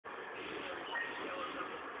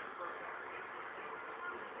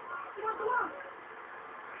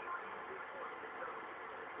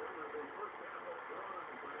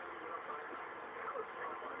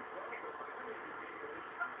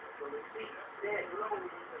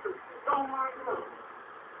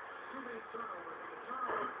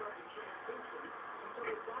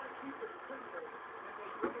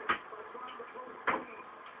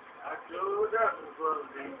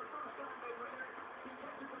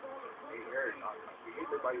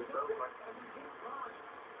By yourself, like.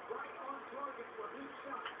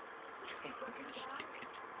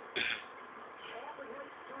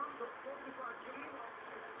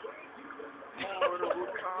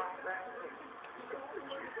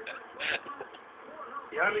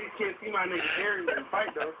 Y'all niggas can't see my nigga Eric in the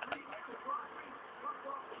fight though.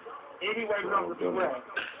 And he wipes off the sweat.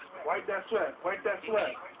 Wipe that sweat. Wipe that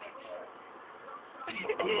sweat. Get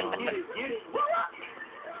it.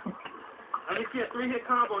 Let me see a 3-hit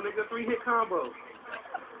combo, nigga. 3-hit combo.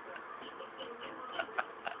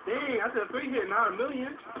 Dang, I said 3-hit, not a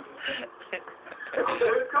million.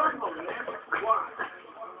 Combo, man. Why?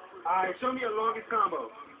 Alright, show me your longest combo.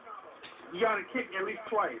 You gotta kick at least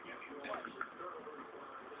twice.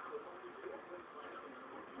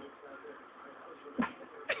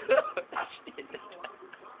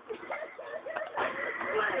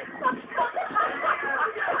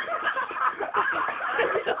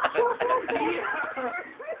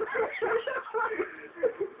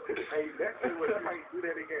 Hey, that shit was tight. Do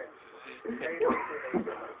that again. Hey, don't say that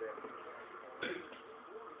like that.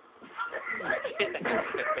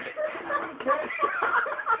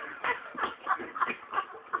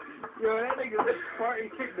 Yo, that nigga Spartan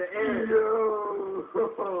kicked the air. Yo.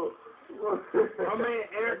 My man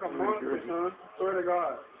Eric a monster, son. Swear to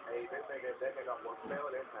God. Hey, that nigga won bell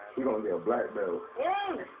that time. He gonna get a black belt.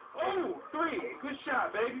 Oh, 3. Good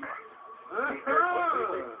shot, baby.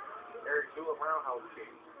 Eric do a roundhouse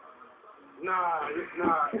kick. Nah.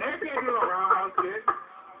 Eric can't do a roundhouse kick.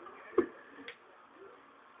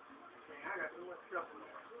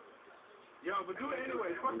 Yo, but do it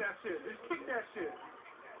anyway. Fuck that shit. Just kick that shit.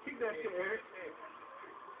 Kick that shit, Eric.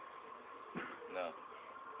 No.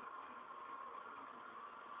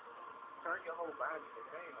 Turn your whole body to the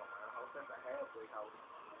thing on my house. That's a halfway house.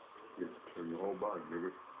 Yeah, turn your whole body, nigga.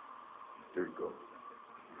 There you go.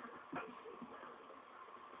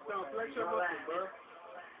 So flex your muscles, bro.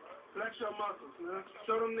 Flex your muscles, man.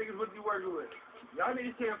 Show them niggas what you working with. Y'all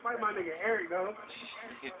niggas can't fight my nigga Eric, though.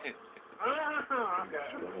 He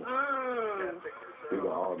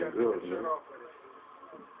got all the goods, man.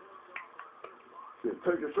 Just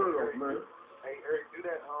take your shirt off, man. Hey, Eric, do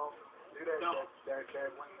that one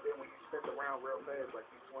you did when you spin around real fast, like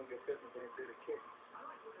you swung your fist and then did a kick.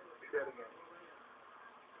 Do that again.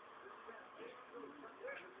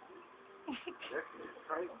 That's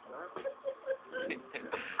tight, son.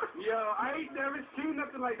 Yo, I ain't never seen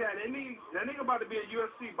nothing like that. That nigga about to be a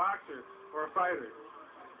UFC boxer or a fighter.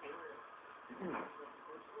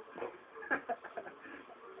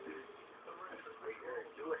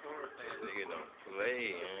 Nigga don't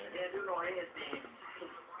play, man. Yeah, do no handstand.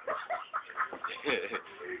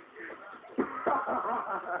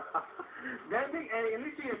 That nigga, hey, at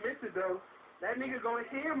least he admits it though. That nigga going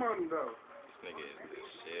ham on him though. This nigga is the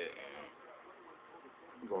shit, man.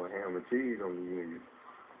 You going ham and cheese on these niggas.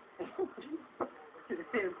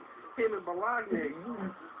 him and Bologna.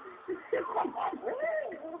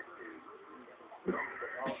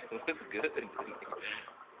 What's good?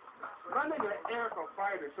 My nigga Eric a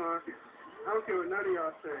fighter, son. I don't care what none of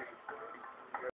y'all say.